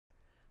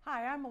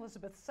Hi, I'm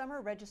Elizabeth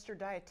Summer, registered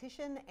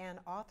dietitian and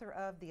author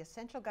of The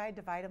Essential Guide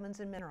to Vitamins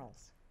and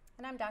Minerals.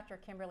 And I'm Dr.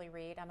 Kimberly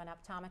Reed. I'm an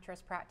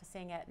optometrist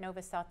practicing at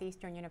Nova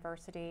Southeastern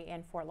University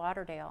in Fort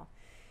Lauderdale.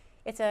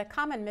 It's a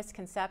common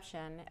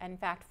misconception. In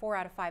fact, 4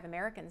 out of 5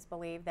 Americans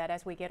believe that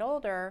as we get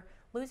older,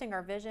 losing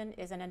our vision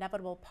is an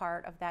inevitable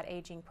part of that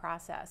aging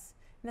process.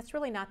 And that's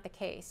really not the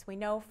case. We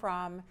know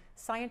from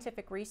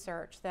scientific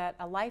research that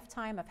a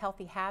lifetime of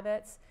healthy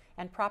habits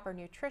and proper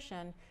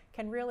nutrition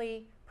can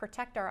really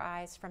protect our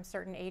eyes from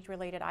certain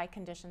age-related eye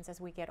conditions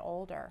as we get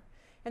older.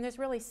 And there's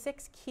really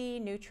 6 key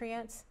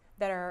nutrients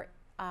that are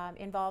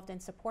involved in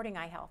supporting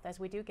eye health as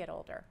we do get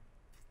older.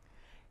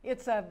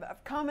 It's a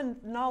common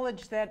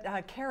knowledge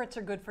that carrots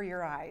are good for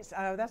your eyes.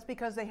 That's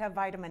because they have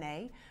vitamin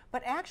A,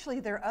 but actually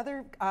there are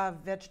other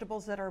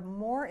vegetables that are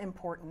more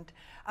important.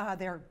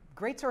 They're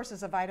great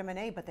sources of vitamin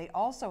A, but they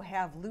also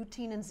have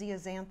lutein and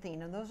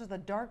zeaxanthin, and those are the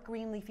dark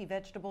green leafy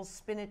vegetables: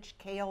 spinach,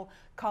 kale,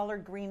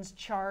 collard greens,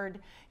 chard.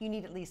 You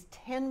need at least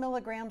 10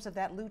 milligrams of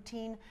that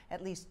lutein,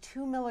 at least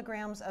 2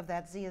 milligrams of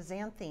that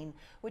zeaxanthin,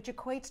 which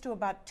equates to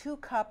about 2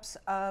 cups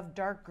of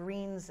dark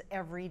greens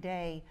every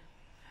day.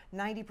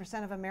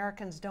 90% of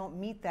Americans don't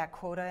meet that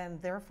quota and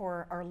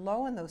therefore are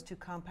low in those 2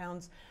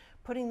 compounds,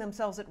 putting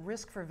themselves at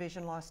risk for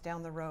vision loss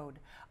down the road.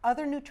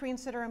 Other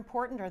nutrients that are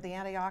important are the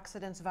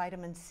antioxidants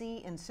vitamin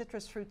C in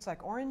citrus fruits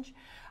like orange,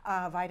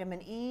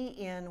 vitamin E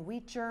in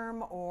wheat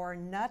germ or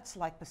nuts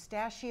like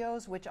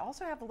pistachios, which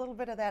also have a little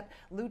bit of that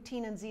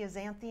lutein and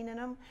zeaxanthin in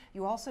them.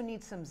 You also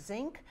need some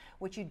zinc,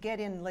 which you'd get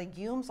in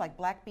legumes like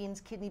black beans,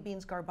 kidney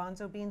beans,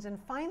 garbanzo beans, and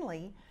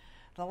finally,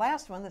 the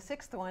last one, the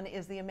 6th one,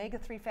 is the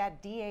omega-3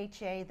 fat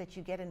DHA that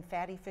you get in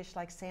fatty fish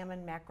like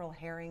salmon, mackerel,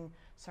 herring,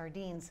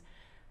 sardines.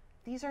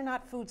 These are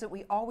not foods that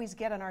we always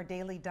get in our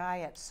daily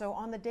diet. So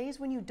on the days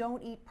when you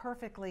don't eat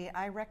perfectly,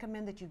 I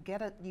recommend that you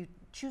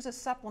choose a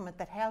supplement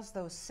that has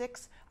those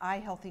 6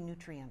 eye-healthy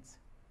nutrients.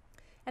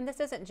 And this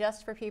isn't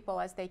just for people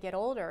as they get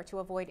older to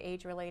avoid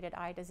age-related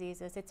eye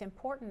diseases. It's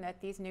important that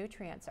these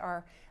nutrients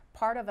are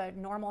part of a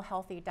normal,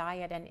 healthy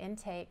diet and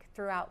intake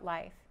throughout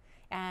life.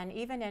 And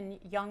even in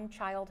young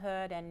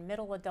childhood and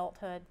middle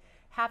adulthood,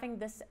 having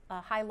this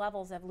high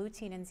levels of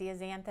lutein and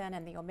zeaxanthin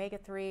and the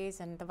omega-3s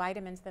and the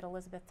vitamins that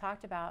Elizabeth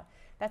talked about,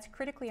 that's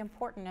critically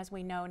important, as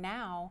we know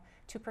now,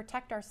 to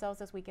protect ourselves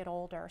as we get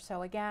older.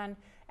 So again,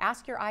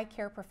 ask your eye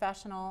care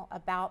professional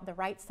about the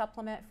right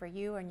supplement for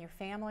you and your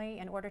family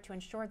in order to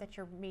ensure that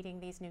you're meeting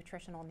these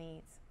nutritional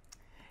needs.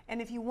 And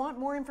if you want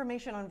more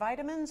information on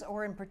vitamins,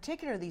 or in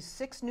particular these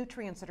 6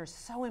 nutrients that are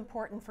so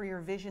important for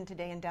your vision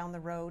today and down the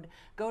road,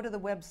 go to the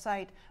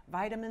website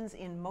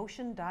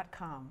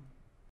vitaminsinmotion.com.